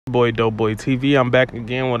Boy Dohboy TV. I'm back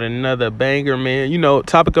again with another banger, man. You know,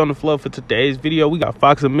 topic on the floor for today's video, we got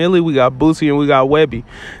Foxy A Milliyone, we got Boosie, and we got Webbie.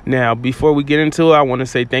 Now, before we get into it, I want to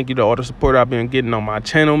say thank you to all the support I've been getting on my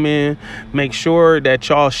channel, man. Make sure that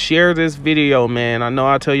y'all share this video, man. I know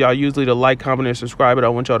I tell y'all usually to like, comment, and subscribe, but I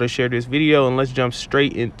want y'all to share this video, and let's jump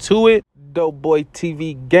straight into it. Dohboy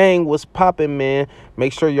TV gang, what's popping, man?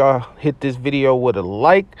 Make sure y'all hit this video with a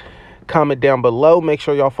like. Comment down below. Make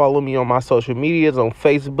sure y'all follow me on my social medias on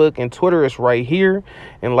Facebook and Twitter. It's right here.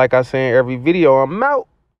 And like I say in every video, I'm out.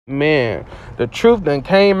 Man, the truth done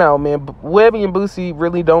came out, man. Webbie and Boosie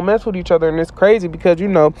really don't mess with each other, and it's crazy because, you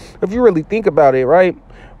know, if you really think about it, right,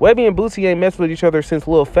 Webbie and Boosie ain't messed with each other since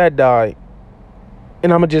Lil Fat died.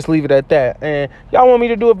 And I'm gonna just leave it at that. And y'all want me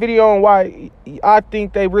to do a video on why I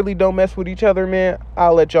think they really don't mess with each other, man,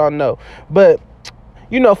 I'll let y'all know. But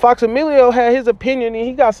you know, Foxy A Milliyone had his opinion, and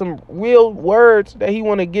he got some real words that he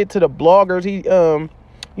want to get to the bloggers. He,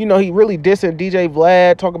 you know, he really dissing DJ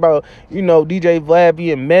Vlad, talk about, you know, DJ Vlad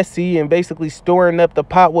being messy and basically storing up the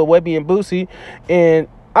pot with Webbie and Boosie. And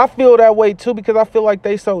I feel that way too, because I feel like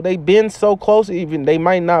they been so close. Even they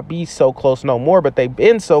might not be so close no more, but they've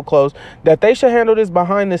been so close that they should handle this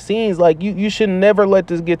behind the scenes. Like you should never let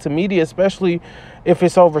this get to media, especially if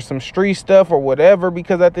it's over some street stuff or whatever,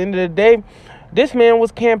 because at the end of the day, this man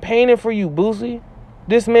was campaigning for you, Boosie.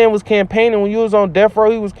 This man was campaigning. When you was on death row,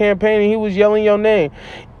 he was campaigning. He was yelling your name.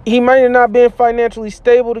 He might have not been financially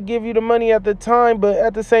stable to give you the money at the time, but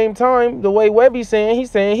at the same time, the way Webbie's saying, he's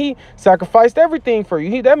saying he sacrificed everything for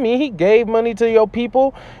you. That means he gave money to your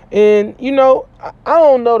people. And, you know, I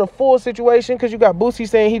don't know the full situation because you got Boosie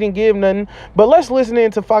saying he didn't give nothing. But let's listen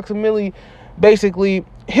into Foxy A Milliyone, basically,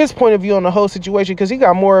 his point of view on the whole situation, because he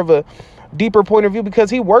got more of a deeper point of view because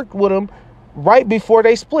he worked with him right before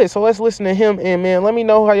they split. So let's listen to him, and man, let me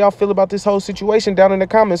know how y'all feel about this whole situation down in the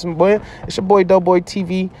comments, boy. It's your boy Dohboy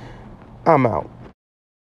TV. I'm out.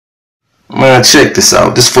 Man, check this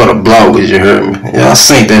out. This for the bloggers, you heard me? Y'all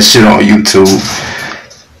seen that shit on YouTube.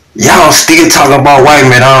 Y'all still talking about white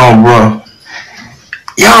men on, bro.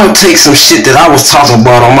 Y'all take some shit that I was talking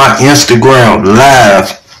about on my Instagram live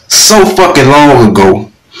so fucking long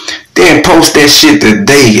ago, then post that shit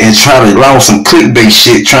today and try to launch some clickbait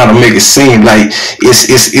shit, trying to make it seem like it's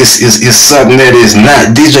something that is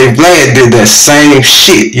not. DJ Vlad did that same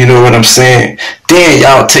shit, you know what I'm saying? Then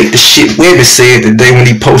y'all take the shit Webbie said today when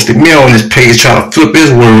he posted me on his page, trying to flip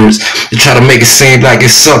his words to try to make it seem like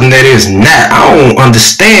it's something that is not. I don't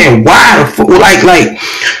understand why the fuck, like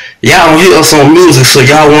y'all don't hear us on music, so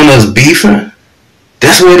y'all want us beefing?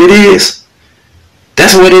 That's what it is.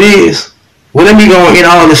 That's what it is. Well, let me go and get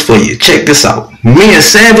all this for you. Check this out. Me and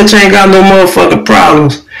Savage ain't got no motherfucking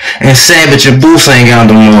problems, and Savage and Boosie ain't got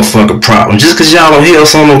no motherfucking problems. Just because y'all don't hear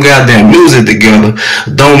us on no goddamn music together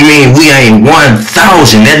don't mean we ain't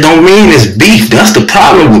 1,000. That don't mean it's beef. That's the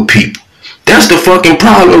problem with people. That's the fucking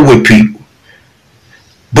problem with people.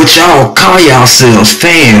 But y'all call yourselves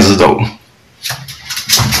fans, though.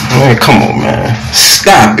 Man, come on, man.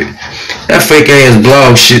 Stop it. That fake ass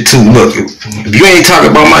blog shit too. Look, if you ain't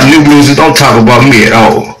talking about my new music, don't talk about me at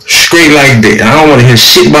all. Straight like that. I don't want to hear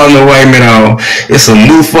shit about no white man at all. It's a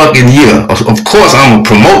new fucking year. Of course I'm gonna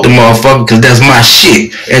promote the motherfucker because that's my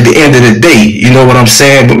shit at the end of the day. You know what I'm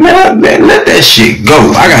saying? But man, let that shit go.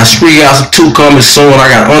 I got Street House 2 coming soon. I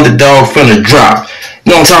got Underdog finna drop.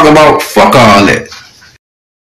 You know what I'm talking about? Fuck all that.